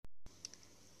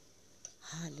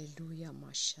Hallelujah.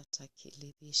 Mashata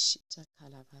kilebe shita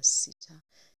kalabasita.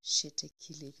 Shete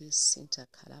kilebe sinta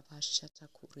kalabashata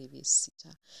kurebe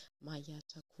sita.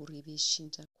 Mayata kurebe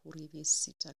shinta kurebe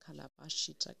sita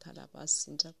kalabashita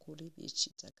kalabasinta kurebe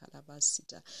shita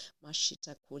kalabasita.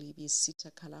 Mashita kurebe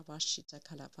sita kalabashita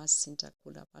kalabasinta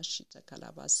kulabashita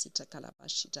kalabasita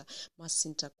kalabashita.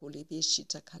 Masinta kurebe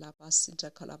shita kalabasinta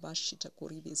kalabashita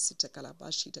kurebe sita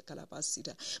kalabashita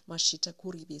kalabasita. Mashita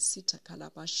kuribe sita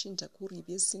kalabashinta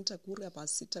kuribe sinta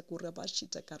kurabasita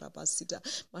kurabashita karabasita.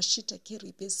 Mashita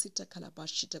kiribe sita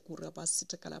kalabashita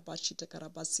kurabasita kalabashita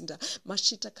karabasinda.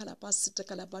 Mashita kalabasita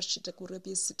kalabashita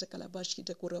kuribe sita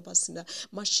kalabashita kurabasinda.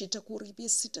 Mashita kuribe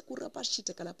sita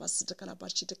kurabashita kalabasita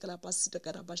kalabashita kalabasita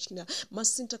karabashina.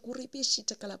 Masinta kuribe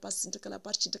shita kalabasita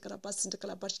kalabashita karabasinda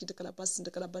kalabashita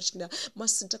kalabasinda kalabashina.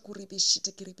 Masinta kuribe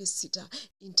shita kiribe sita.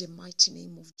 In the mighty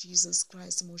name of Jesus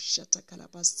Christ, Moshata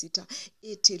kalabasita,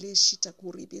 etele shita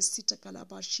kuribe sita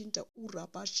kalabashinta,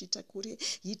 urabashita kuri,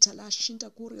 itala shinta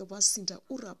kuri basinta,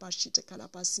 urabashita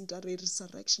kalabasinta,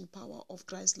 resurrection power of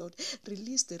Christ, Lord.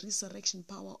 Release the resurrection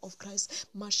power of Christ.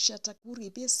 Mashata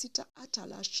kuribe sita,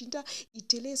 atala shinta,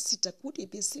 itele sita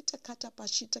kuribe sita,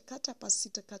 katapashita,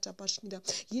 katapasita, katapashinda,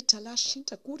 itala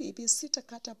shinta kuribe sita,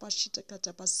 katapashita,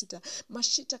 katapasita,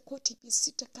 mashita koti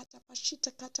besita,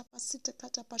 katapashita, katapasita,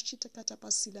 katapashita,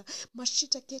 katapasila,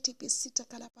 mashita keti besita,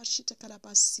 kalapashita,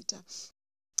 kalapasita.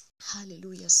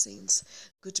 Hallelujah, saints.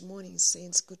 Good morning,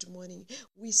 saints. Good morning.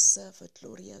 We serve a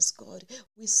glorious God.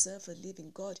 We serve a living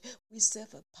God. We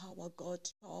serve a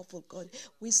powerful God.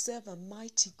 We serve a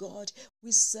mighty God.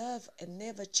 We serve a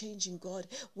never-changing God.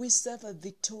 We serve a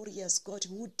victorious God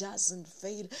who doesn't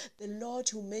fail. The Lord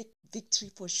who make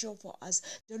victory for sure for us.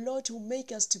 The Lord who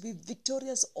make us to be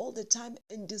victorious all the time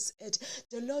in this earth.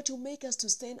 The Lord who make us to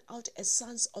stand out as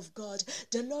sons of God.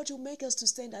 The Lord who make us to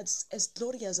stand as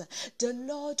glorious. The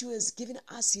Lord who has given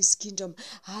us his kingdom.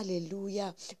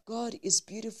 Hallelujah. God is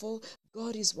beautiful.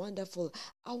 God is wonderful.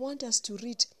 I want us to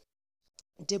read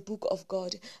the book of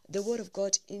God, the word of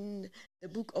God in the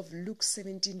book of Luke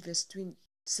 17 verse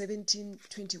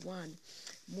 17:21.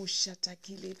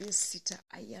 Mushataki lebe sita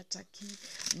ayataki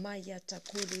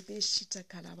mayatako lebe shita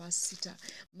kalabasita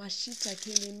mashita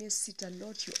keleme sita.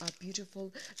 Lord, you are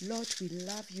beautiful. Lord, we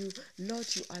love you.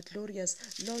 Lord, you are glorious.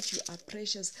 Lord, you are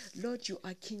precious. Lord, you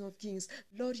are King of Kings.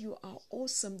 Lord, you are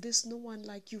awesome. There's no one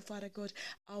like you, Father God.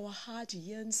 Our heart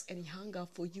yearns and hunger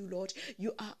for you, Lord.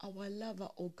 You are our lover,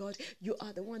 oh God. You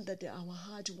are the one that our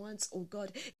heart wants, oh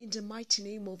God. In the mighty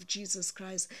name of Jesus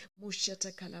Christ.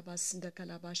 Moshata kalabasinda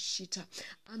kalabashita.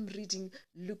 I'm reading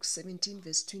Luke 17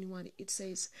 verse 21. It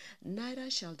says,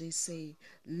 neither shall they say,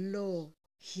 lo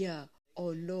here,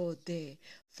 or lo there.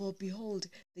 For behold,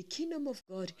 the kingdom of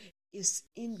God is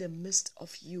in the midst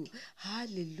of you.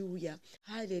 Hallelujah.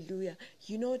 Hallelujah.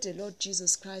 You know, the Lord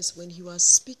Jesus Christ, when he was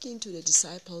speaking to the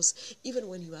disciples, even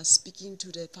when he was speaking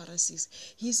to the Pharisees,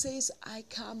 he says, I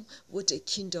come with a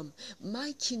kingdom.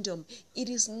 My kingdom, it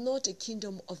is not a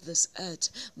kingdom of this earth.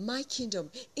 My kingdom,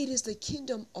 it is the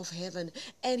kingdom of heaven.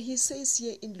 And he says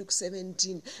here in Luke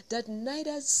 17 that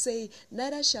neither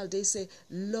shall they say,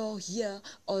 lo here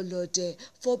or lo there.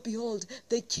 For behold,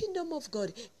 the kingdom of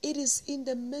God, it is in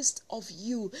the midst of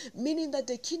you, meaning that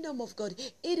the kingdom of God,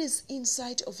 it is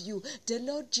inside of you. The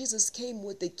Lord Jesus came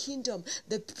with the kingdom.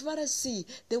 The Pharisee,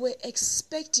 they were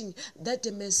expecting that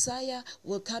the Messiah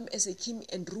will come as a king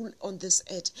and rule on this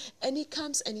earth. And he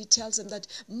comes and he tells them that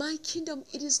my kingdom,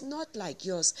 it is not like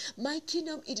yours. My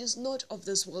kingdom, it is not of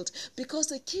this world. Because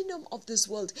the kingdom of this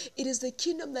world, it is the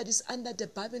kingdom that is under the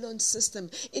Babylon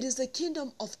system. It is the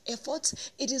kingdom of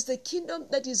efforts. It is the kingdom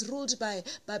that is ruled by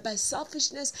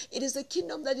selfishness. It is the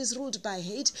kingdom that is ruled by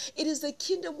hate. It is the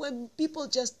kingdom where people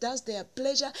just does their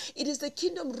pleasure. It is the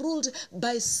kingdom ruled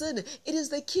by sin. It is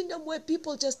the kingdom where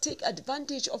people just take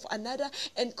advantage of another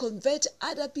and convert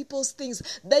other people's things.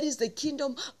 That is the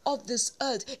kingdom of this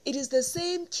earth. It is the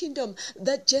same kingdom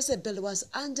that Jezebel was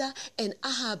under and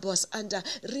Ahab was under.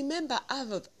 Remember,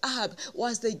 Ahab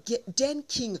was the then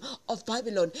king of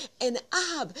Babylon, and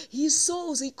Ahab, he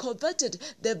converted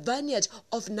the vineyard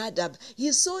of Nadab.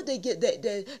 He saw the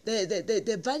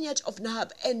vineyard of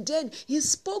Nahab, and then he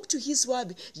spoke to his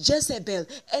wife Jezebel,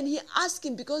 and he asked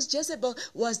him, because Jezebel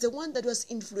was the one that was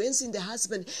influencing the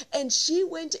husband, and he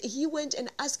went and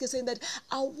asked her, saying that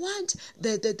I want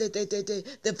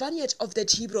the vineyard of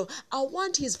that Hebrew. I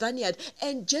want his vineyard.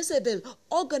 And Jezebel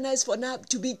organized for Nahab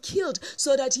to be killed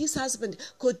so that his husband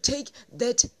could take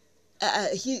that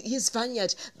his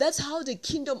vineyard. That's how the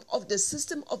kingdom of the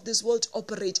system of this world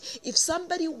operate. If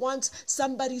somebody wants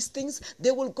somebody's things,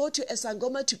 they will go to a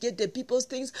Sangoma to get the people's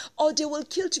things, or they will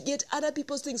kill to get other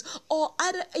people's things, or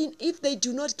if they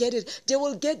do not get it, they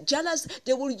will get jealous.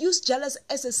 They will use jealous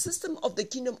as a system of the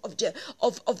kingdom of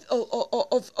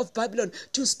Babylon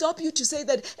to stop you, to say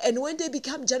that. And when they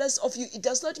become jealous of you, it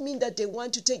does not mean that they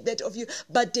want to take that of you,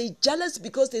 but they jealous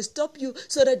because they stop you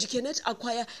so that you cannot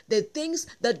acquire the things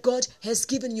that God has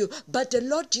given you. But the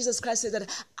Lord Jesus Christ said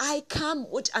that I come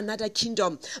with another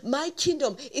kingdom. My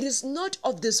kingdom, it is not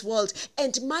of this world,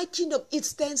 and my kingdom, it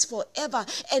stands forever,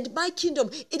 and my kingdom,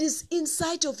 it is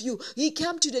inside of you. He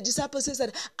came to the disciples, says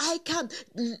that I come.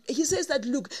 He says that,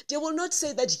 look, they will not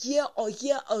say that here or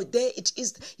there it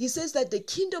is. He says that the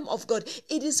kingdom of God,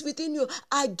 it is within you.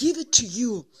 I give it to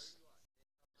you.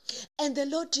 And the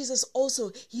Lord Jesus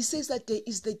also, he says that there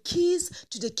is the keys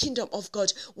to the kingdom of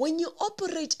God. When you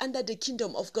operate under the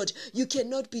kingdom of God, you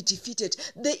cannot be defeated.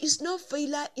 There is no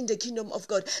failure in the kingdom of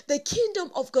God. The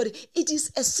kingdom of God, it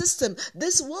is a system.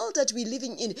 This world that we're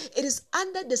living in, it is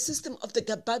under the system of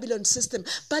the Babylon system.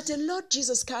 But the Lord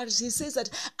Jesus Christ, he says that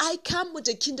I come with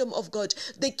the kingdom of God.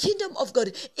 The kingdom of God,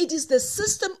 it is the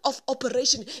system of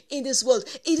operation in this world.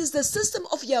 It is the system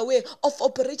of Yahweh of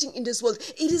operating in this world.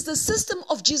 It is the system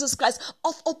of Jesus Christ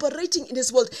of operating in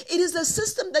this world. It is the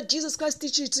system that Jesus Christ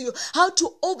teaches you how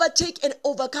to overtake and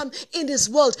overcome in this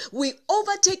world. We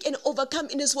overtake and overcome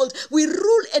in this world. We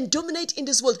rule and dominate in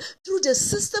this world through the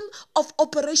system of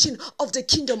operation of the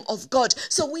kingdom of God.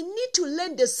 So we need to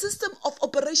learn the system of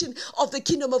operation of the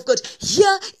kingdom of God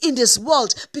here in this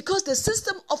world, because the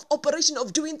system of operation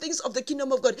of doing things of the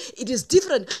kingdom of God, it is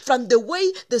different from the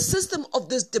way the system of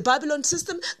the Babylon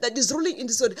system that is ruling in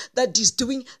this world, that is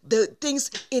doing the things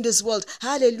in this world.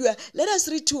 Hallelujah. Let us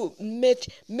read to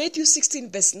Matthew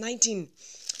 16 verse 19.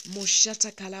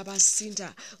 Moshata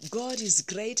Kalabasinda. God is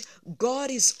great. God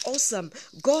is awesome.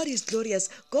 God is glorious.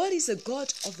 God is a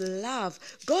God of love.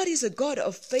 God is a God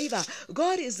of favor.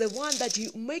 God is the one that He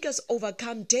make us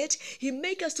overcome death. He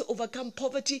make us to overcome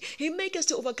poverty. He make us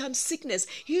to overcome sickness.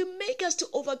 He make us to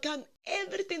overcome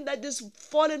everything that this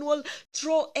fallen world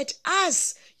throw at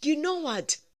us. You know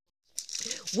what?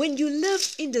 When you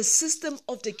live in the system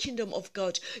of the kingdom of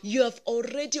God, you have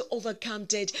already overcome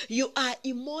death. You are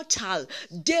immortal.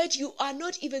 Death, you are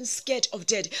not even scared of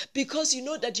death, because you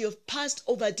know that you have passed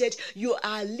over death. You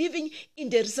are living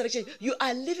in the resurrection. You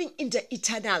are living in the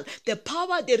eternal. The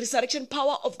power, the resurrection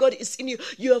power of God is in you.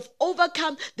 You have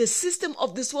overcome the system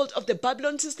of this world, of the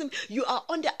Babylon system. You are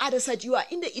on the other side. You are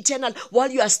in the eternal while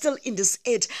you are still in this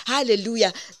earth.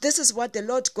 Hallelujah. This is what the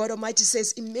Lord God Almighty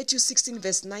says in Matthew 16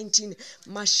 verse 19.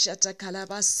 Mashata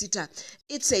Kalabasita.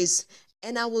 It says,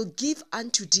 and I will give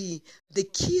unto thee the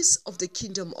keys of the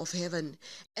kingdom of heaven.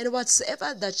 And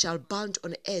whatsoever that shall bound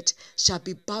on earth shall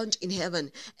be bound in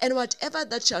heaven. And whatever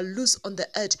that shall loose on the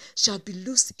earth shall be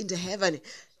loosed in the heaven.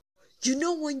 You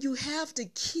know, when you have the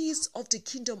keys of the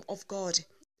kingdom of God,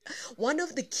 one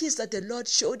of the keys that the Lord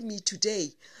showed me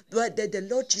today, that the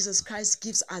Lord Jesus Christ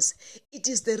gives us, it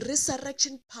is the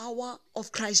resurrection power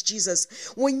of Christ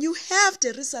Jesus. When you have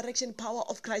the resurrection power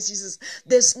of Christ Jesus,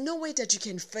 there's no way that you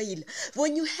can fail.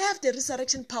 When you have the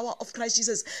resurrection power of Christ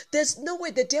Jesus, there's no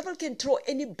way the devil can throw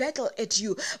any battle at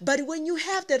you. But when you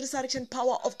have the resurrection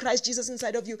power of Christ Jesus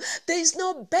inside of you, there is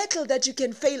no battle that you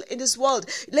can fail in this world.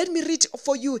 Let me read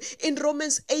for you in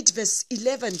Romans 8 verse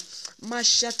 11.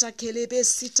 Mashata kelebe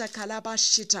sita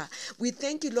kalabashita. We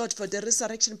thank you, Lord, for the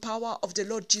resurrection power of the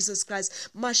Lord Jesus Christ.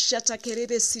 Mashata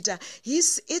kelebe sita.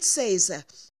 It says,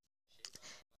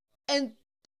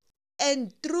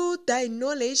 and through thy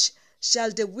knowledge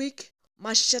shall the weak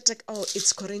mashata. Oh,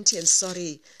 it's Corinthians.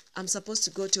 Sorry, I'm supposed to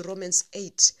go to Romans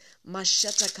 8.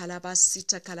 Mashata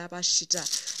kalabasita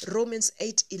kalabashita. Romans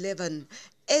 8:11.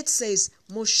 It says,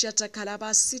 Moshata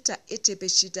kalabasita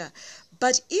etebeshita.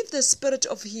 But if the spirit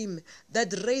of him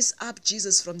that raised up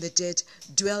Jesus from the dead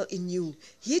dwell in you,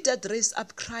 he that raised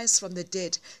up Christ from the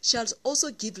dead shall also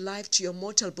give life to your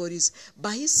mortal bodies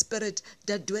by his spirit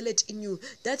that dwelleth in you.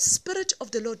 That spirit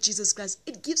of the Lord Jesus Christ,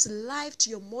 it gives life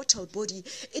to your mortal body.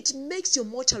 It makes your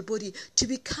mortal body to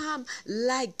become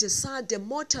like the son,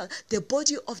 the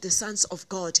body of the sons of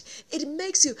God. It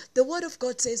makes you, the word of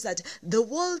God says that the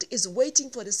world is waiting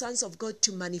for for the sons of God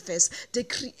to manifest. The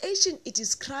creation, it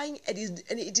is crying and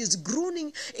it is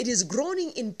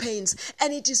groaning in pains,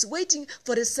 and it is waiting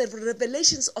for the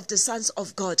revelations of the sons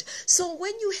of God. So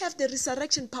when you have the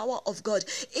resurrection power of God,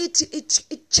 it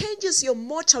changes your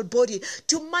mortal body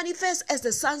to manifest as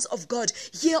the sons of God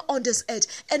here on this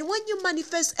earth. And when you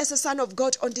manifest as a son of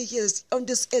God on this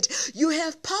earth, you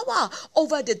have power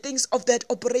over the things of that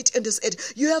operate in this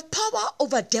earth. You have power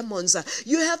over demons.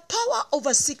 You have power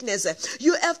over sickness.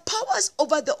 You have powers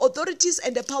over the authorities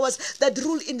and the powers that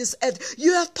rule in this earth.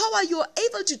 You have power. You are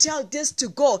able to tell this to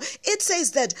go. It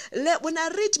says that when I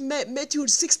read Matthew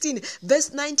 16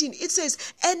 verse 19, it says,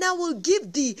 and I will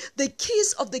give thee the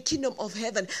keys of the kingdom of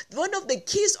heaven. One of the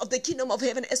keys of the kingdom of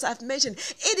heaven, as I've mentioned,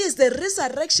 it is the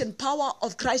resurrection power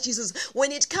of Christ Jesus.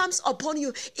 When it comes upon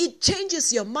you, it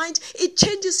changes your mind, it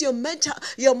changes your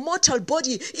mortal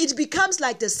body. It becomes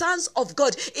like the sons of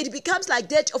God. It becomes like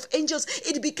that of angels.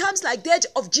 It becomes like that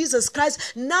of Jesus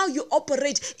Christ. Now you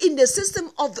operate in the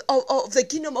system of the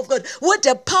kingdom of God with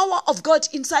the power of God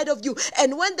inside of you.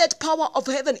 And when that power of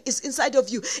heaven is inside of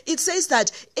you, it says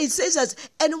that,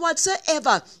 and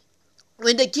whatsoever,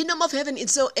 when the kingdom of heaven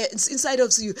is inside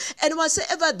of you, and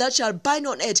whatsoever that shall bind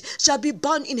on earth shall be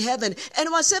bound in heaven, and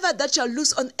whatsoever that shall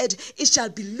loose on earth, it shall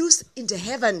be loosed in the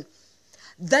heaven.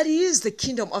 That is the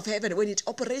kingdom of heaven when it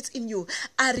operates in you.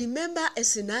 I remember a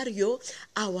scenario.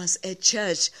 I was at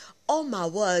church. Oh my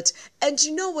word. And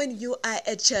you know, when you are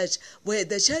at church, where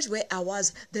I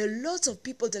was, there are lots of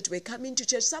people that were coming to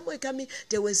church. Some were coming,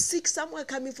 they were sick, some were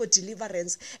coming for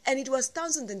deliverance, and it was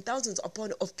thousands and thousands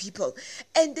of people.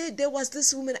 And there was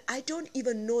this woman, I don't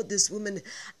even know this woman.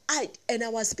 I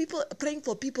was praying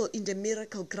for people in the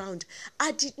miracle ground.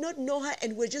 I did not know her,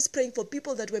 and we're just praying for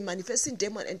people that were manifesting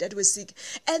demon and that were sick.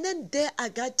 And then there I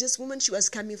got this woman. She was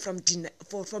coming from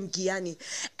Guyana,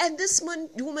 and this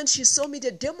woman, she saw me.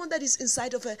 The demon that is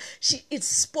inside of her, it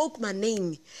spoke my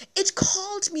name. It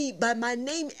called me by my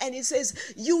name, and it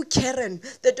says, "You, Karen,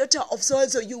 the daughter of so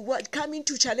and so, you were coming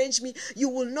to challenge me. You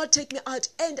will not take me out."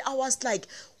 And I was like,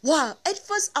 wow. At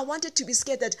first, I wanted to be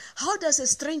scared that how does a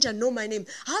stranger know my name?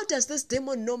 How does this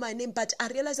demon know my name? But I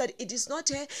realized that it is not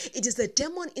her. It is the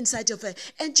demon inside of her.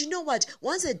 And you know what?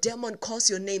 Once a demon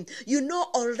calls your name, you know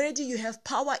already you have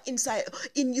power inside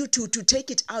in you to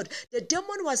take it out. The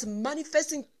demon was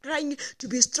manifesting, trying to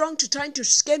be strong, trying to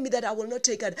scare me that I will not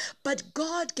take it. But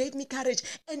God gave me courage.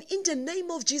 And in the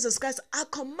name of Jesus Christ, I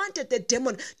commanded the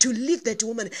demon to leave that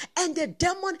woman. And the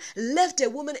demon left the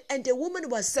woman, and the woman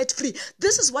was set free.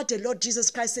 This is what the Lord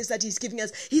Jesus Christ says that he's giving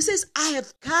us. He says, I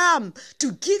have come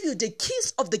to give you the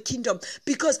keys of the kingdom,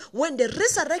 because when the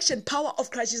resurrection power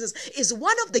of Christ Jesus is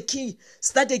one of the keys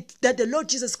that the Lord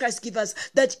Jesus Christ gives us,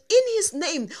 that in his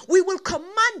name we will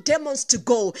command demons to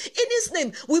go. In his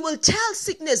name we will tell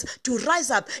sickness to rise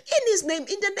up. In his name,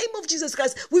 in the name of Jesus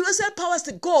Christ, we will tell powers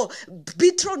to go,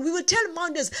 be thrown. We will tell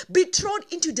mountains, be thrown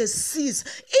into the seas.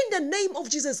 In the name of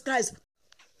Jesus Christ,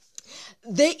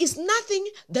 there is nothing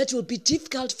that will be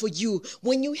difficult for you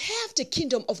when you have the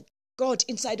kingdom of God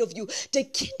inside of you. The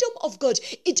kingdom of God,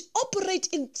 it operates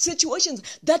in situations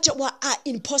that are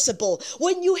impossible.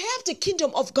 When you have the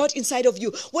kingdom of God inside of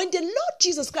you, when the Lord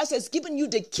Jesus Christ has given you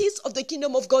the keys of the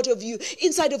kingdom of God of you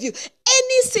inside of you,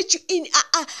 any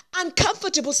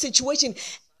uncomfortable situation,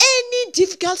 any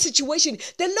difficult situation,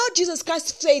 the Lord Jesus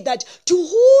Christ said that to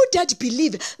who that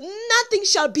believe, nothing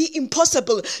shall be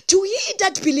impossible. To he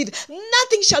that believe,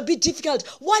 nothing shall be difficult.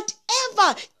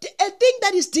 Whatever a thing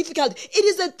that is difficult, it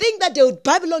is a thing that the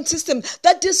Babylon system,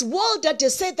 that this world that they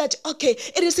said that, okay,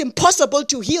 it is impossible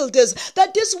to heal this,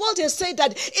 that this world has said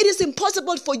that it is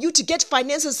impossible for you to get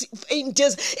finances in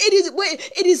this.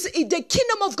 It is the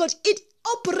kingdom of God. It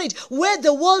operate where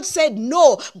the world said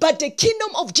no, but the kingdom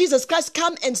of Jesus Christ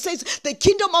comes and says, the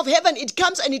kingdom of heaven, it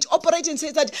comes and it operates and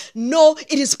says that no,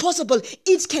 it is possible,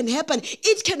 it can happen,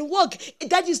 it can work.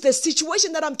 That is the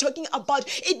situation that I'm talking about.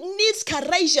 It needs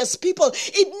courageous people.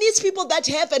 It needs people that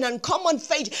have an uncommon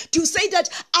faith to say that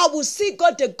I will see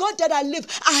God, the God that I live.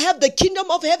 I have the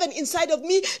kingdom of heaven inside of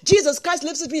me. Jesus Christ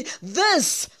lives with me.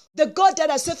 The God that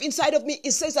I serve inside of me,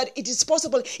 it says that it is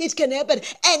possible, it can happen,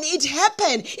 and it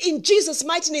happened in Jesus'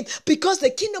 mighty name, because the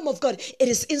kingdom of God, it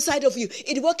is inside of you,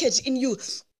 it works in you.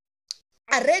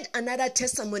 I read another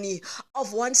testimony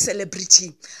of one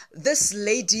celebrity. This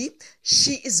lady,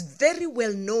 she is very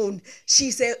well known.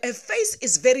 Her face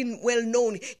is very well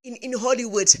known in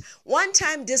Hollywood. One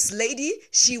time, this lady,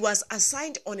 she was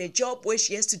assigned on a job where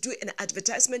she has to do an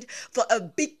advertisement for a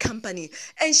big company.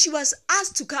 And she was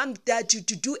asked to come there to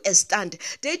do a stunt.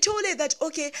 They told her that,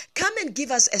 okay, come and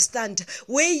give us a stunt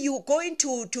where you're going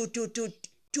to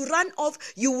to run off,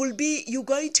 you're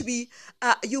going to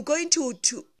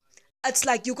it's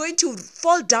like you're going to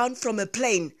fall down from a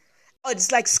plane. Or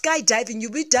it's like skydiving.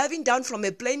 You'll be diving down from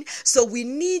a plane. So we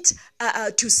need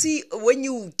to see, when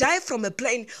you dive from a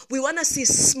plane, we want to see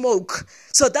smoke.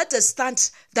 So that's a stunt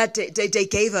that they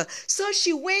gave her. So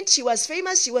she went, she was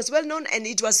famous, she was well known, and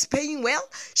it was paying well.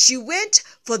 She went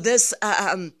for this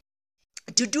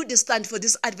to do the stunt for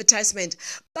this advertisement,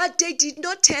 but they did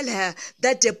not tell her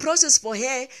that the process for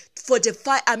her, for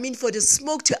the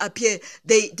smoke to appear,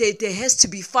 there has to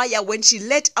be fire. When she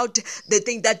let out the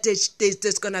thing, that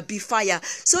there's gonna be fire.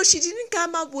 So she didn't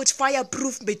come up with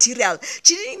fireproof material.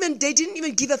 They didn't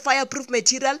even give her fireproof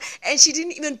material, and she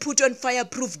didn't even put on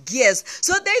fireproof gears.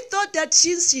 So they thought that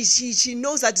since she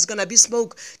knows that it's gonna be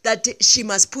smoke, that she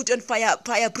must put on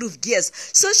fireproof gears.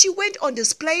 So she went on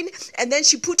this plane, and then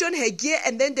she put on her gear,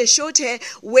 and then they showed her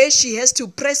where she has to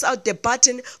press out the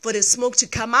button for the smoke to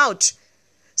come out.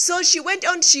 So she went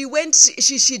on, she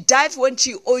dived. When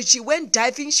she went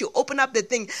diving, she opened up the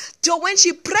thing. So when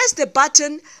she pressed the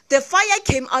button, the fire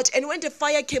came out, and when the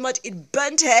fire came out, it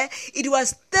burnt her. It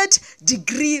was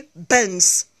 3rd-degree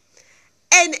burns.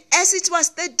 And as it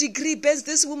was 3rd-degree burns,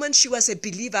 this woman, she was a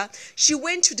believer. She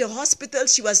went to the hospital.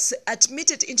 She was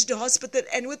admitted into the hospital,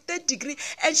 and with 3rd-degree,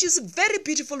 and she's a very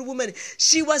beautiful woman.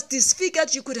 She was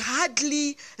disfigured. You could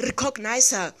hardly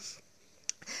recognize her.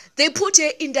 They put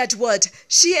her in that ward.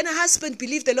 She and her husband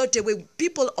believed the Lord. They were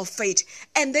people of faith,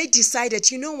 and they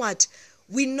decided, you know what?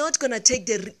 We're not gonna take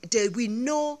we're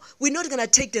not gonna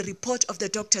take the report of the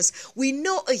doctors. We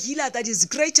know a healer that is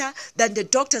greater than the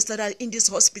doctors that are in this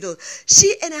hospital.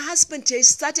 She and her husband, they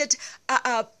started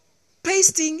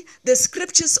pasting the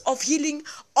scriptures of healing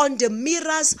on the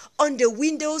mirrors, on the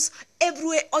windows,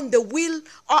 everywhere, on the wheel,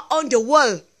 or on the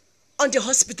wall. On the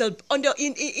hospital,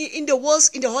 in the walls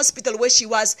in the hospital where she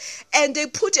was, and they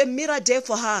put a mirror there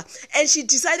for her, and she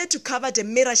decided to cover the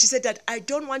mirror. She said that, I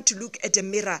don't want to look at the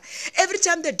mirror. Every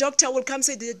time the doctor will come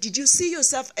say, did you see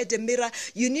yourself at the mirror?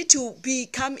 You need to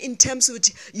come in terms with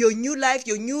your new life,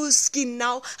 your new skin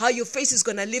now, how your face is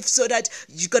gonna live, so that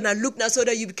you're gonna look now, so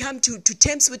that you come to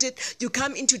terms with it. You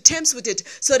come into terms with it,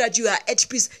 so that you are at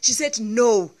peace. She said,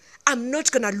 no, I'm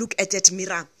not gonna look at that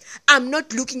mirror. I'm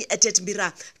not looking at that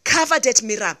mirror. Cover that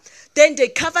mirror. Then they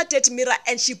covered that mirror,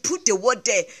 and she put the word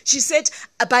there. She said,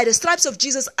 by the stripes of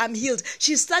Jesus, I'm healed.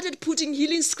 She started putting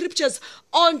healing scriptures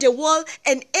on the wall,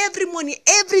 and every morning,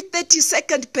 every 30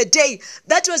 seconds per day.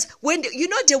 That was when,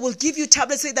 they will give you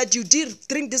tablets, say that you did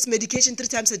drink this medication 3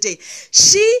 times a day.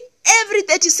 Every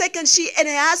 30 seconds, she and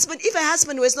her husband, if her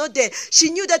husband was not there,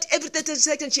 she knew that every 30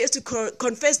 seconds she has to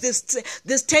confess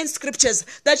this 10 scriptures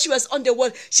that she was on the wall.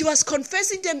 She was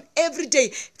confessing them every day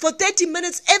for 30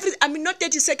 minutes, not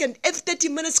 30 seconds, every 30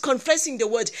 minutes confessing the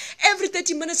word. Every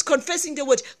 30 minutes confessing the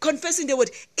word, confessing the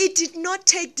word. It did not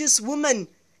take this woman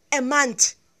a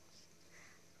month.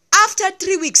 After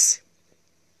 3 weeks,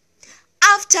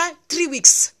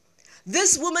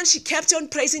 this woman, she kept on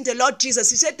praising the Lord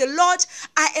Jesus. She said, the Lord,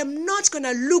 I am not going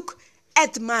to look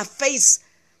at my face.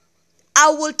 I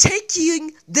will take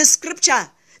you these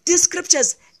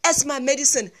scriptures as my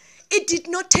medicine. It did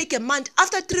not take a month.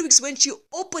 After 3 weeks, when she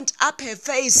opened up her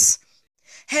face,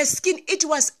 her skin, it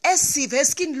was as if her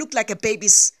skin looked like a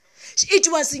baby's. It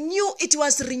was new, it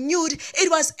was renewed. It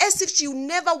was as if she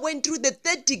never went through the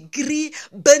 3rd-degree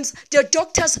burns. The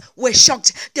doctors were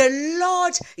shocked. The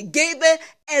Lord gave her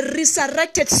a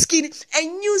resurrected skin, a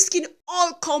new skin,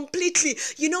 all completely.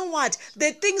 You know what?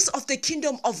 The things of the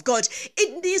kingdom of God,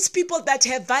 it needs people that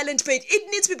have violent faith.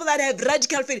 It needs people that have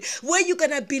radical faith, where you're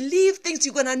going to believe things.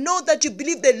 You're going to know that you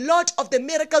believe the Lord of the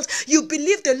miracles. You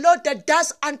believe the Lord that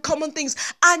does uncommon things.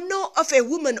 I know of a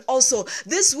woman also.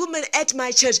 This woman at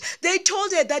my church, they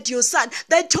told her that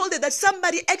they told her that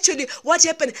somebody, actually, what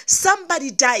happened?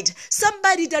 Somebody died.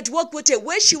 Somebody that worked with her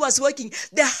where she was working.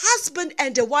 The husband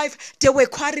and the wife, they were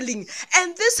quarreling.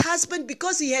 And this husband,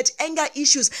 because he had anger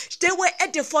issues, they were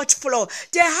at the 4th floor.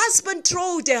 The husband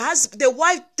threw the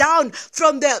wife down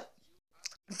from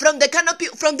the canopy,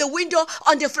 from the window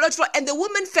on the floor, and the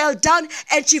woman fell down,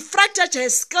 and she fractured her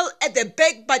skull at the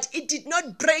back, but it did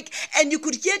not break, and you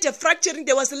could hear the fracturing.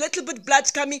 There was a little bit blood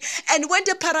coming, and when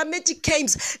the paramedic came,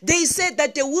 they said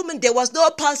that the woman, there was no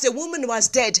pulse, the woman was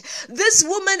dead. This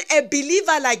woman, a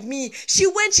believer like me, she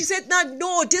said,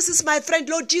 no, this is my friend,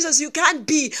 Lord Jesus, you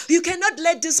cannot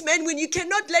let this man win, you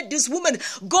cannot let this woman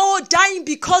go dying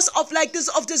because of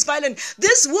this violence.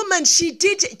 This woman, she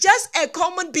did, just a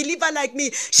common believer like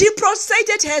me, She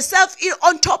prostrated herself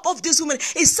on top of this woman.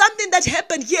 It's something that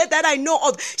happened here that I know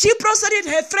of. She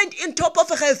prostrated her friend in top of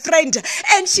her friend,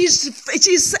 and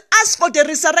she's asked for the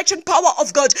resurrection power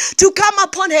of God to come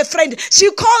upon her friend. She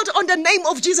called on the name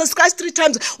of Jesus Christ 3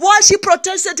 times while she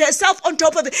protested herself on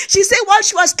top of it. She said while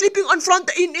she was sleeping on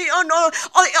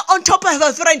top of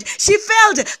her friend, she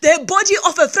felt the body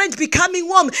of her friend becoming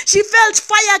warm. She felt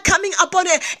fire coming upon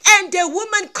her, and the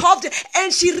woman coughed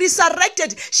and she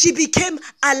resurrected. She became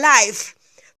alive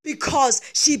because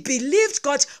she believed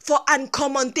God for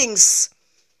uncommon things.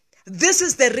 This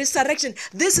is the resurrection.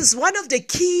 This is one of the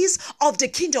keys of the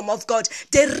kingdom of God.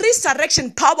 The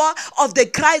resurrection power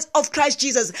of Christ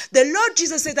Jesus. The Lord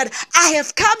Jesus said that I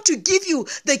have come to give you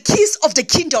the keys of the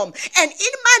kingdom. And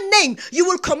in my name, you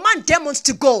will command demons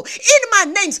to go. In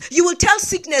my name, you will tell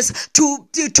sickness to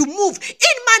move.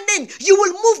 In my name, you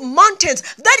will move mountains.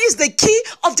 That is the key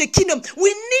of the kingdom. We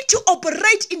need to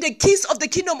operate in the keys of the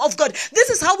kingdom of God.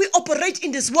 This is how we operate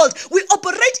in this world. We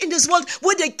operate in this world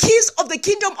with the keys of the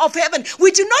kingdom of heaven.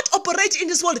 We do not operate in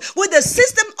this world with the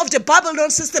system of the Babylon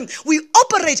system. We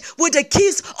operate with the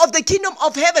keys of the kingdom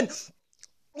of heaven.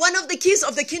 One of the keys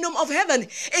of the kingdom of heaven,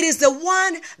 it is the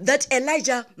one that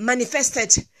Elijah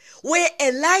manifested, where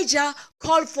Elijah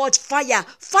called forth fire.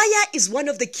 Fire is one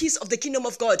of the keys of the kingdom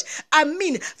of God.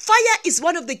 Fire is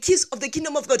one of the keys of the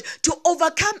kingdom of God to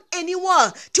overcome any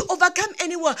war. To overcome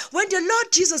any war. When the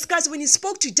Lord Jesus Christ, when he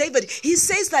spoke to David, he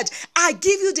says that I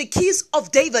give you the keys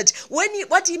of David.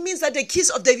 What he means that the keys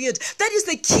of David, that is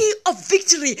the key of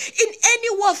victory in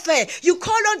any warfare. You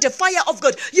call on the fire of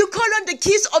God. You call on the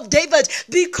keys of David,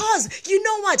 because you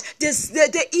know what? There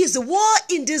is war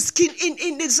in this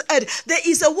earth. There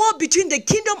is a war between the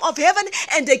kingdom of heaven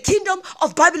and the kingdom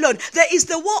of Babylon. There is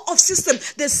the war of system.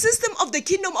 The system of the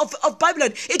kingdom of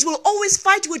Babylon, it will always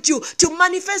fight with you to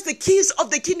manifest the keys of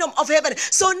the kingdom of heaven.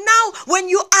 So now when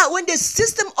the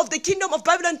system of the kingdom of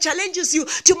Babylon challenges you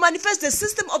to manifest the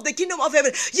system of the kingdom of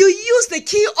heaven, you use the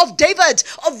key of David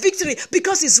of victory,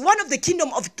 because it's one of the kingdom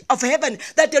of heaven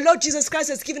that the Lord Jesus Christ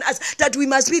has given us, that we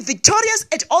must be victorious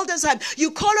at all the time.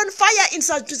 You call on fire in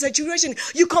such a situation.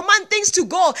 You command things to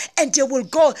go, and they will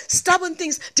go. Stubborn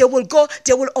things, they will go.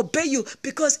 They will obey you,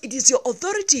 because it is your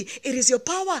authority, it is your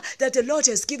power that the Lord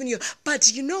has given you.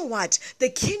 But you know what? The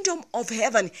kingdom of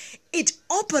heaven, it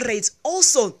operates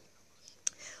also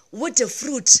with the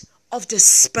fruit of the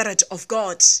Spirit of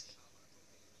God.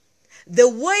 The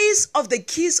ways of the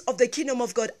keys of the kingdom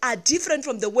of God are different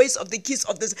from the ways of the keys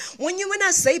of this. When I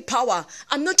say power,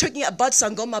 I'm not talking about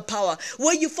Sangoma power,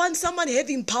 where you find someone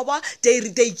having power, they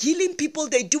healing people,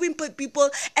 they doing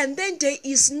people, and then there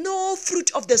is no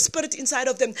fruit of the Spirit inside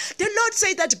of them. The Lord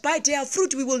said that by their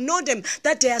fruit we will know them,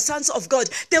 that they are sons of God.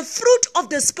 The fruit of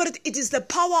the Spirit, it is the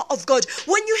power of God.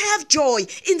 When you have joy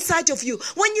inside of you,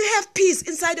 when you have peace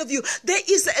inside of you,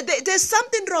 there's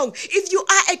something wrong. If you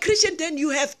are a Christian, then you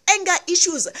have anger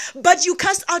issues, but you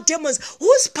cast out demons.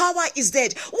 Whose power is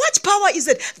that? What power is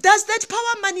it? Does that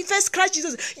power manifest Christ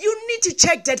Jesus? You need to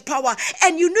check that power,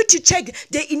 and you need to check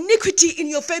the iniquity in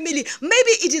your family.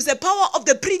 Maybe it is the power of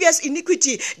the previous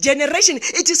iniquity generation.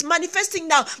 It is manifesting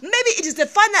now. Maybe it is the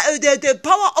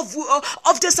power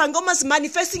of the Sangomas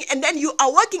manifesting, and then you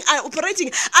are working and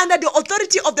operating under the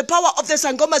authority of the power of the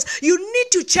Sangomas. You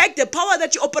need to check the power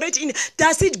that you operate in.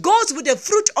 Does it goes with the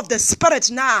fruit of the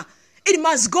Spirit now? It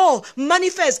must go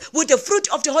manifest with the fruit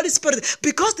of the Holy Spirit,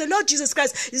 because the Lord Jesus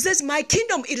Christ, he says, my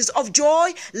kingdom, it is of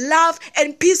joy, love,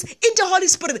 and peace in the Holy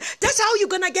Spirit. That's how you're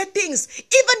going to get things.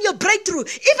 Even your breakthrough,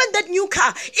 even that new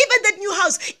car, even that new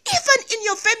house, even in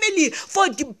your family, for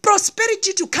the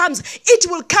prosperity to come, it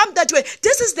will come that way.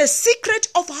 This is the secret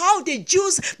of how the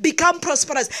Jews become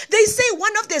prosperous. They say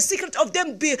one of the secret of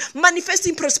them be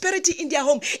manifesting prosperity in their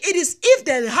home, it is if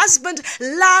the husband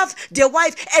love their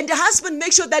wife, and the husband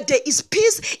makes sure that there is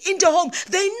peace in the home.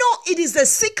 They know it is the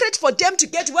secret for them to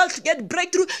get wealth, to get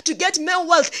breakthrough, to get more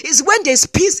wealth, is when there's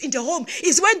peace in the home,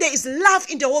 is when there is love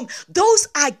in the home. Those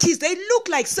are keys. They look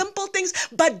like simple things,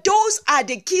 but those are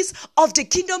the keys of the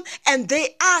kingdom, and they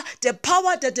are the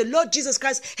power that the Lord Jesus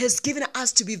Christ has given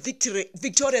us to be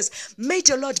victorious. May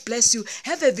the Lord bless you.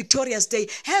 Have a victorious day.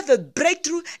 Have a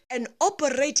breakthrough and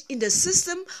operate in the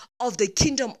system of the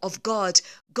kingdom of God.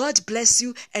 God bless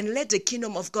you, and let the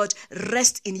kingdom of God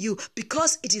rest in you,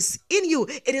 because it is in you.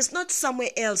 It is not somewhere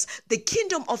else. The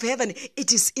kingdom of heaven,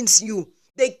 it is in you.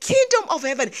 The kingdom of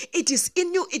heaven, it is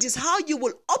in you. It is how you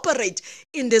will operate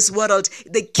in this world.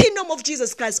 The kingdom of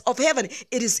Jesus Christ of heaven,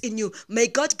 it is in you. May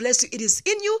God bless you. It is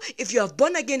in you if you have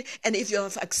born again, and if you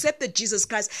have accepted Jesus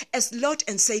Christ as Lord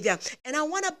and Savior. And I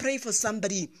want to pray for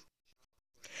somebody.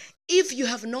 If you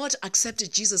have not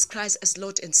accepted Jesus Christ as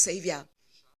Lord and Savior,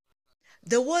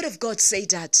 The word of God say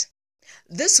that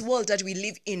this world that we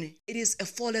live in, it is a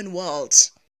fallen world.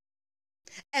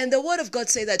 And the word of God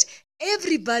say that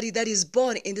everybody that is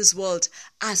born in this world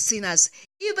are sinners.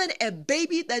 Even a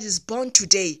baby that is born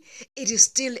today, it is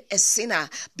still a sinner.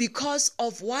 Because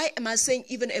of, why am I saying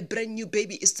even a brand new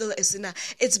baby is still a sinner?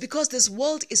 It's because this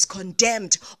world is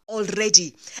condemned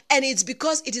already. And it's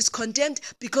because it is condemned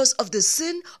because of the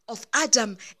sin of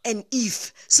Adam and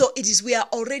Eve. So it is, we are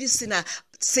already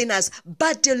sinners.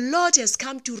 But the Lord has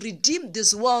come to redeem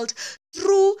this world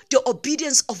through the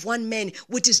obedience of one man,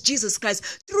 which is Jesus Christ,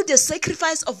 through the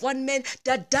sacrifice of one man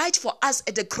that died for us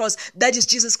at the cross, that is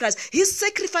Jesus Christ. His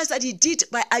sacrifice that he did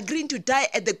by agreeing to die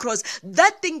at the cross,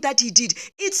 that thing that he did,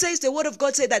 it says, the word of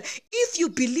God said that if you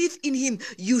believe in him,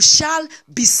 you shall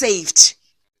be saved.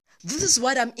 This is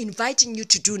what I'm inviting you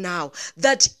to do now.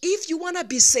 That if you want to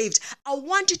be saved, I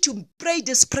want you to pray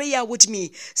this prayer with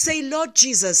me. Say, Lord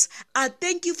Jesus, I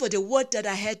thank you for the word that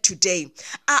I heard today.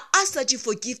 I ask that you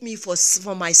forgive me for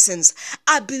my sins.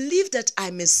 I believe that I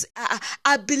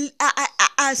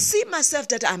see myself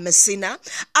that I'm a sinner.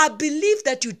 I believe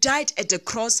that you died at the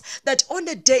cross, that on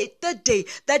the day, that day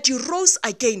that you rose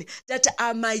again, that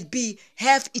I might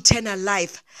have eternal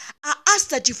life. I ask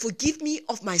that you forgive me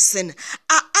of my sin.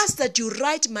 I ask that you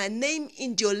write my name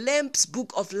in your Lamb's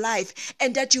book of life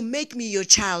and that you make me your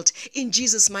child. In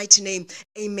Jesus' mighty name,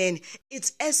 amen.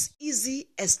 It's as easy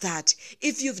as that.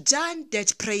 If you've done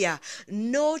that prayer,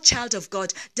 know, child of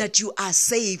God, that you are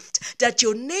saved, that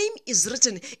your name is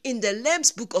written in the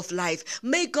Lamb's book of life.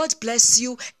 May God bless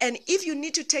you. And if you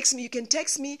need to text me, you can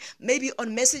text me maybe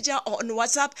on Messenger or on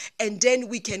WhatsApp, and then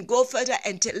we can go further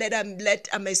and let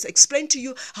I explain to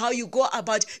you how you go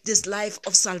about this life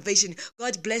of salvation.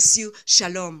 God bless you.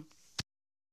 Shalom.